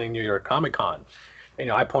us attending New York Comic Con.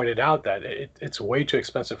 I pointed out that it's way too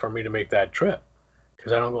expensive for me to make that trip,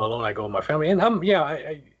 because I don't go alone. I go with my family, and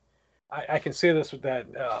I can say this with that.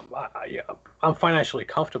 I'm financially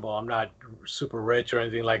comfortable. I'm not super rich or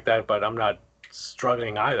anything like that, but I'm not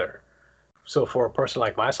struggling either. So for a person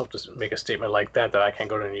like myself to make a statement like that I can't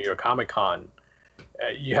go to New York Comic Con,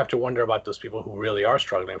 you have to wonder about those people who really are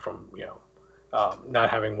struggling from not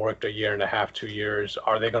having worked a year and a half, 2 years.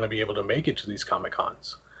 Are they going to be able to make it to these Comic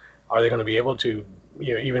Cons? Are they going to be able to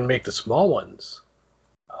even make the small ones?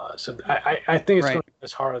 So I think it's going to be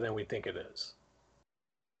as harder than we think it is.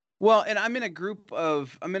 Well, and I'm in a group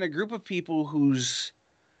of people whose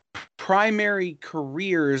primary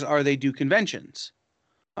careers are they do conventions.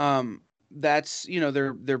 That's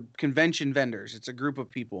they're convention vendors. It's a group of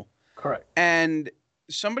people. Correct. And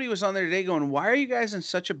somebody was on there today going, "Why are you guys in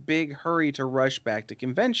such a big hurry to rush back to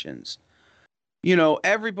conventions?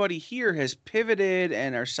 Everybody here has pivoted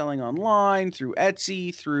and are selling online through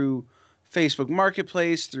Etsy, through Facebook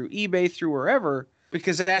Marketplace, through eBay, through wherever,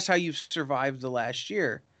 because that's how you've survived the last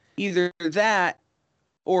year. Either that,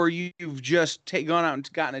 or you've just gone out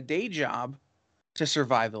and gotten a day job to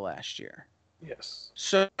survive the last year." Yes.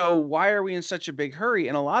 So why are we in such a big hurry?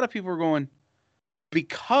 And a lot of people are going,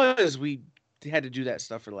 because we had to do that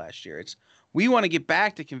stuff for the last year. We want to get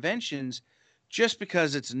back to conventions just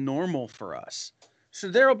because it's normal for us. So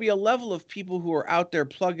there will be a level of people who are out there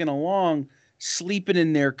plugging along, sleeping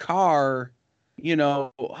in their car,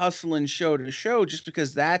 hustling show to show, just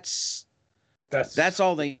because that's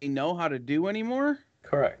all they know how to do anymore.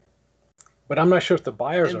 Correct. But I'm not sure if the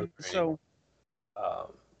buyers are so.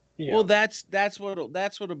 Well, that's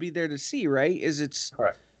what'll be there to see, right?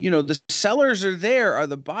 Correct. The sellers are there. Are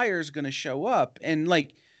the buyers going to show up? And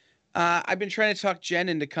I've been trying to talk Jen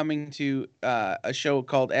into coming to a show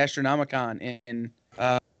called Astronomicon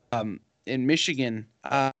in Michigan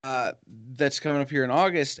that's coming up here in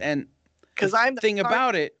August. And because I'm the thing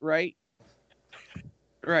about it, right?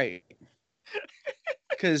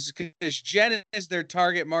 Because Jen is their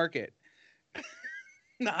target market.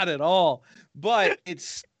 Not at all, but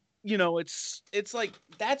it's like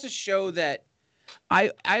that's a show that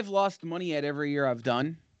I've lost money at every year I've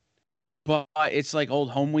done, but it's like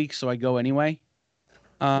old home week, so I go anyway.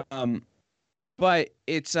 But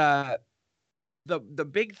it's the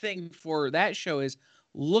big thing for that show is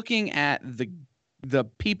looking at the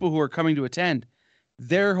people who are coming to attend.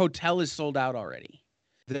 Their hotel is sold out already.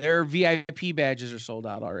 Their VIP badges are sold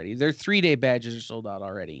out already. Their 3-day badges are sold out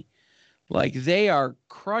already. Like, they are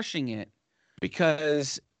crushing it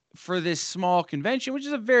because for this small convention, which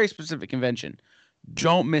is a very specific convention,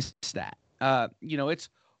 don't miss that. It's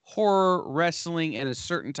horror, wrestling, and a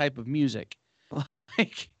certain type of music.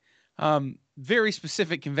 Very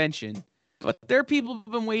specific convention. But there are people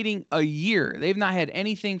who've been waiting a year. They've not had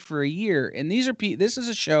anything for a year. And this is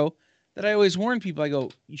a show that I always warn people. I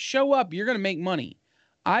go, you show up, you're going to make money.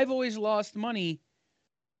 I've always lost money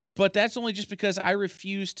But that's only just because I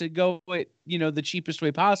refuse to go it, the cheapest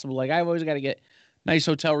way possible. Like I've always got to get nice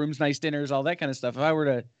hotel rooms, nice dinners, all that kind of stuff. If I were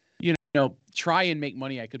to, try and make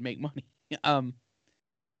money, I could make money.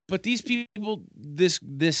 But these people, this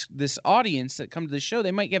audience that come to the show,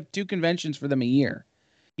 they might have 2 conventions for them a year.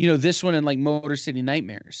 This one and like Motor City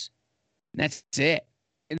Nightmares. And that's it.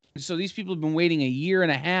 And so these people have been waiting a year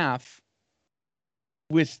and a half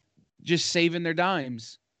with just saving their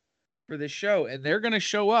dimes for this show, and they're going to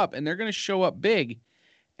show up, and they're going to show up big,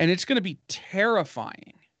 and it's going to be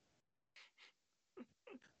terrifying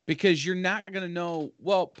because you're not going to know.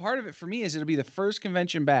 Well, part of it for me is it'll be the first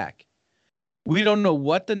convention back. We don't know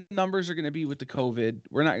what the numbers are going to be with the COVID.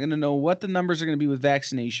 We're not going to know what the numbers are going to be with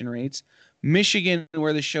vaccination rates. Michigan,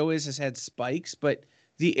 where the show is, has had spikes, but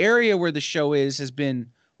the area where the show is has been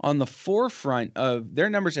on the forefront of their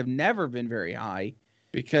numbers have never been very high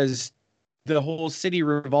because the whole city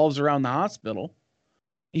revolves around the hospital.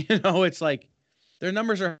 It's like their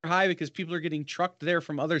numbers are high because people are getting trucked there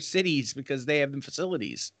from other cities because they have the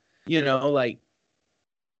facilities. Like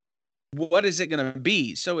what is it going to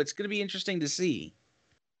be? So it's going to be interesting to see.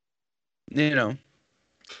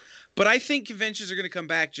 But I think conventions are going to come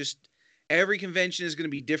back. Just every convention is going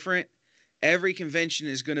to be different. Every convention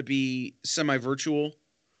is going to be semi-virtual.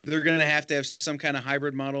 They're going to have some kind of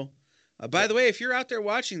hybrid model. By the way, if you're out there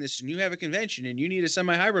watching this and you have a convention and you need a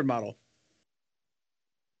semi-hybrid model.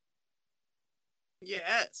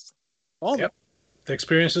 Yes. Oh, yep. The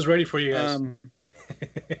experience is ready for you guys.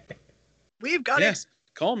 We've got it.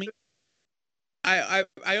 Call me. I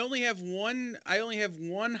only have one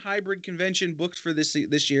hybrid convention booked for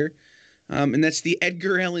this year, and that's the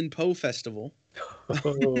Edgar Allan Poe Festival.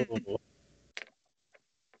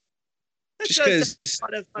 Just because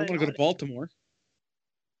I want to go to Baltimore.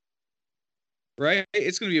 Right?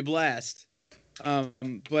 It's going to be a blast.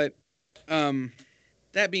 But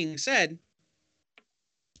that being said,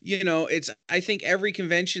 I think every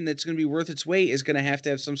convention that's going to be worth its weight is going to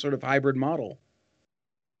have some sort of hybrid model.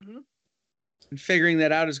 Mm-hmm. And figuring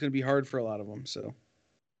that out is going to be hard for a lot of them. So.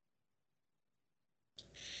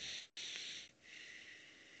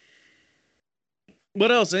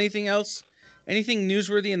 What else? Anything else? Anything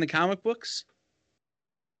newsworthy in the comic books?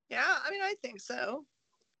 Yeah, I think so.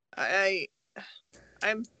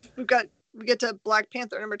 we get to Black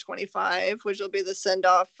Panther number 25, which will be the send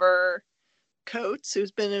off for Coates,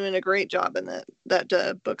 who's been doing a great job in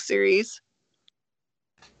that book series.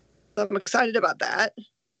 So I'm excited about that.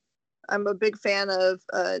 I'm a big fan of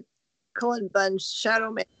Cullen Bunn's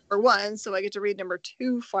Shadow Man number 1, so I get to read number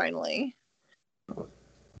 2 finally.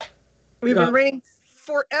 We've been reading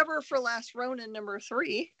forever for Last Ronin number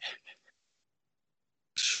 3.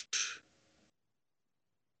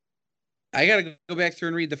 I gotta go back through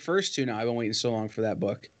and read the first 2 now. I've been waiting so long for that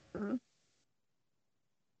book. Mm-hmm.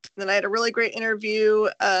 Then I had a really great interview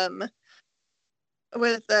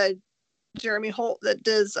with Jeremy Holt that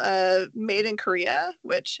does Made in Korea,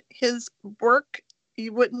 which his work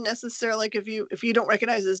you wouldn't necessarily like if you don't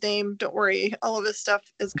recognize his name. Don't worry, all of his stuff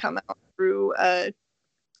has come out through.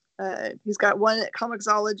 He's got one at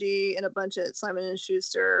Comixology and a bunch at Simon and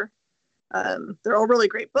Schuster. They're all really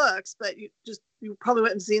great books, but you probably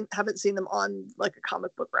haven't seen them on like a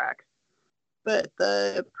comic book rack. But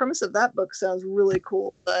the premise of that book sounds really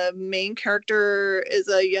cool. The main character is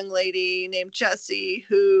a young lady named Jessie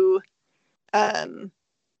who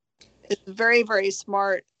is very, very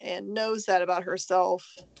smart and knows that about herself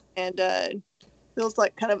and feels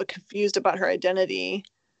like kind of confused about her identity.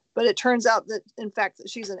 But it turns out that, in fact,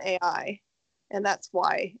 that she's an AI, and that's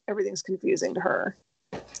why everything's confusing to her.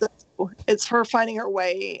 So it's her finding her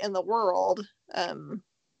way in the world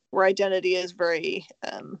where identity is very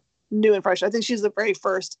new and fresh. I think she's the very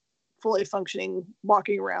first fully functioning,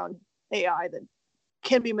 walking around AI that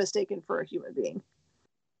can be mistaken for a human being.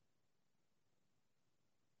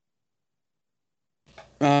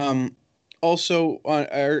 Also,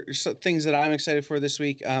 are things that I'm excited for this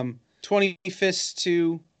week. 20 Fists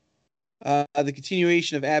to the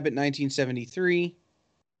continuation of Abbott 1973.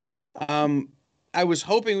 I was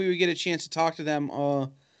hoping we would get a chance to talk to them,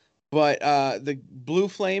 but the Blue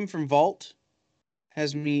Flame from Vault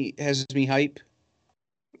has me hype.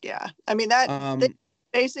 Yeah, I mean that they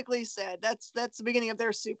basically said that's the beginning of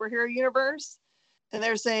their superhero universe, and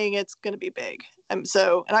they're saying it's going to be big. And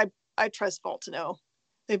I trust Vault to know.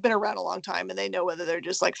 They've been around a long time, and they know whether they're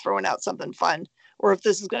just like throwing out something fun or if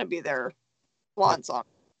this is going to be their swan song,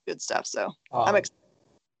 good stuff. So I'm excited.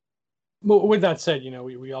 Well, with that said, we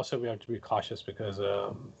have to be cautious because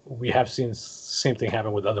we have seen the same thing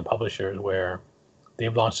happen with other publishers where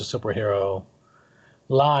they've launched a superhero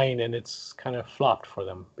line and it's kind of flopped for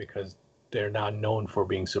them because they're not known for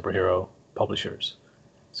being superhero publishers.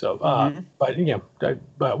 So, Mhm.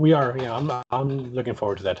 but we are. I'm looking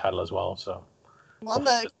forward to that title as well. So, Well,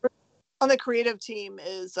 on the creative team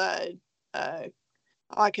is I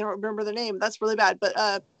can't remember the name. That's really bad.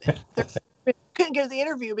 But they couldn't get the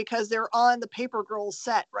interview because they're on the Paper Girls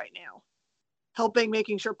set right now,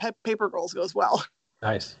 making sure Paper Girls goes well.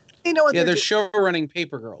 nice. They know what Yeah, they're they're show running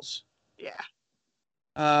Paper Girls. Yeah.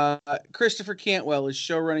 Christopher Cantwell is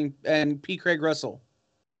show running, and P. Craig Russell.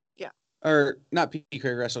 Yeah. Or not P.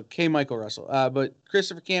 Craig Russell, K. Michael Russell. But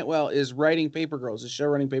Christopher Cantwell is writing Paper Girls, is show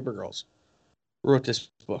running Paper Girls. Wrote this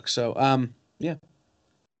book. So, yeah.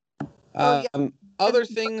 Other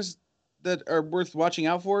things that are worth watching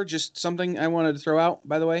out for, just something I wanted to throw out,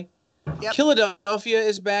 by the way. Yep. Philadelphia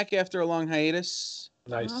is back after a long hiatus.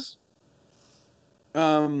 Nice.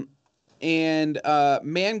 And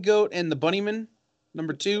Mangoat and the Bunnyman,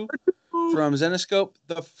 number 2 from Zenescope.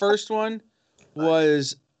 The first one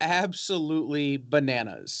was absolutely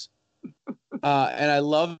bananas. And I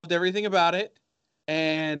loved everything about it.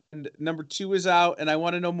 And number 2 is out, and I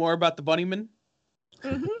want to know more about the Bunnyman.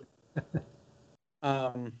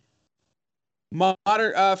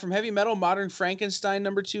 Modern from Heavy Metal, Modern Frankenstein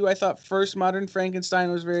number 2. I thought first Modern Frankenstein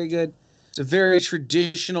was very good. It's a very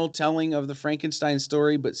traditional telling of the Frankenstein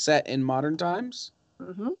story, but set in modern times.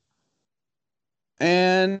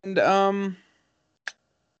 And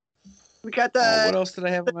we got what else did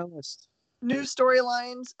I have on my list? New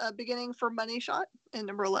storylines beginning for Money Shot in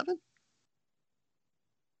number 11.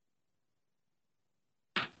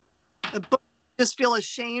 The book I just feel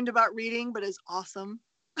ashamed about reading, but is awesome.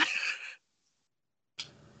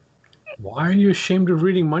 Why are you ashamed of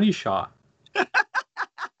reading Money Shot?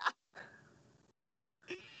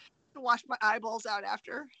 Wash my eyeballs out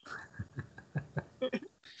after.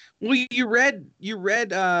 Well, you read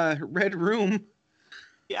Red Room.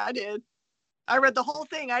 Yeah, I did. I read the whole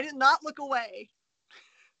thing. I did not look away.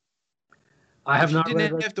 I have If not you read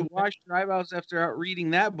didn't Red have to wash your eyeballs after out reading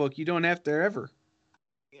that book, you don't have to ever.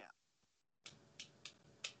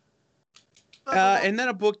 And then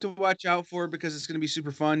a book to watch out for because it's going to be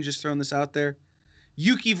super fun. Just throwing this out there.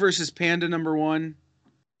 Yuki versus Panda number 1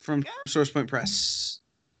 from SourcePoint Press.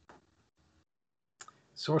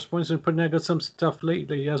 SourcePoint's been putting out some stuff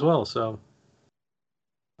lately as well. So,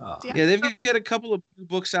 yeah, they've got a couple of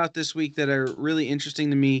books out this week that are really interesting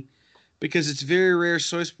to me because it's very rare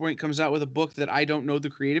SourcePoint comes out with a book that I don't know the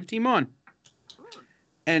creative team on.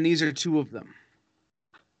 And these are 2 of them.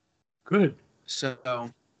 Good. So,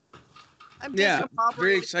 I'm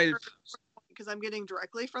very excited because I'm getting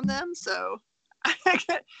directly from them. So, I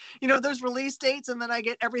get, there's release dates and then I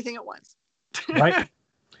get everything at once. Right.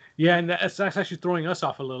 Yeah, and that's actually throwing us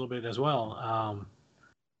off a little bit as well.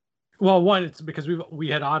 Well, one, it's because we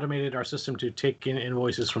had automated our system to take in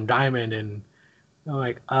invoices from Diamond, and I'm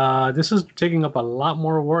like, this is taking up a lot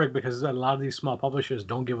more work because a lot of these small publishers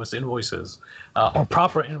don't give us invoices or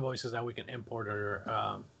proper invoices that we can import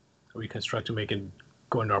or reconstruct to make it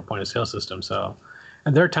go into our point of sale system. So,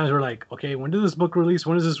 and there are times we're like, okay, when does this book release?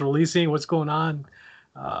 When is this releasing? What's going on?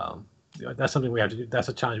 That's something we have to do. That's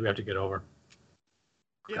a challenge we have to get over.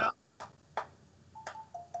 Yeah.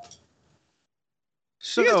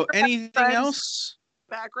 So, anything else?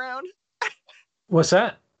 Background. What's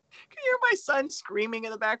that? Can you hear my son screaming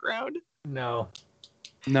in the background? No.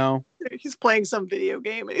 He's playing some video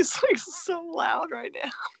game and he's like so loud right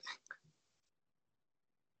now.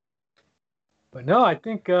 But no, I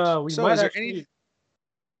think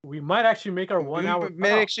we might actually make our 1 hour.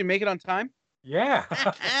 May actually make it on time. Yeah.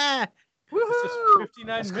 Woohoo! 59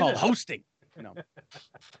 That's minutes. called hosting. No.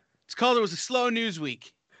 It's called It Was a Slow News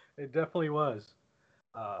Week. It definitely was.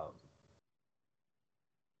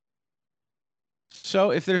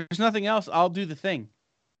 So if there's nothing else, I'll do the thing.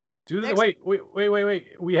 Wait.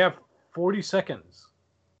 We have 40 seconds.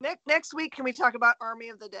 Next week, can we talk about Army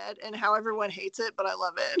of the Dead and how everyone hates it, but I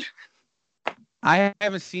love it? I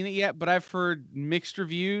haven't seen it yet, but I've heard mixed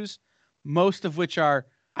reviews, most of which are,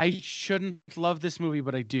 I shouldn't love this movie,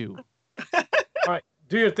 but I do. All right.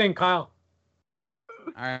 Do your thing, Kyle.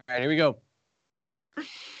 All right, here we go.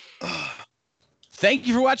 Thank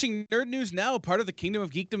you for watching Nerd News Now, part of the Kingdom of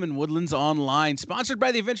Geekdom and Woodlands Online, sponsored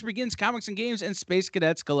by the Adventure Begins Comics and Games and Space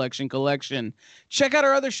Cadets Collection. Check out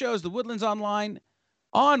our other shows, the Woodlands Online,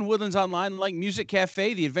 on Woodlands Online, like Music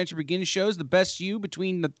Cafe, the Adventure Begins shows, The Best You,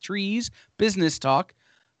 Between the Trees, Business Talk,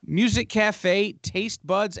 Music Cafe, Taste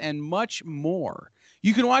Buds, and much more.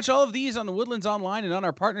 You can watch all of these on the Woodlands Online and on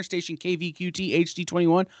our partner station KVQT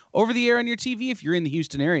HD21 over the air on your TV if you're in the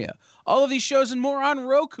Houston area. All of these shows and more on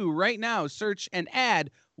Roku right now. Search and add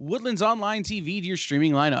Woodlands Online TV to your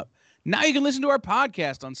streaming lineup. Now you can listen to our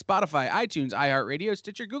podcast on Spotify, iTunes, iHeartRadio,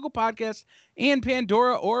 Stitcher, Google Podcasts, and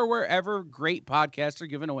Pandora, or wherever great podcasts are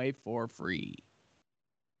given away for free.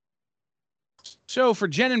 So for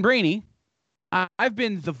Jen and Brainy, I've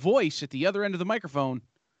been the voice at the other end of the microphone.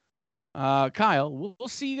 Kyle, we'll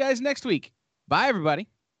see you guys next week. Bye, everybody.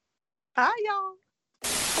 Bye, y'all.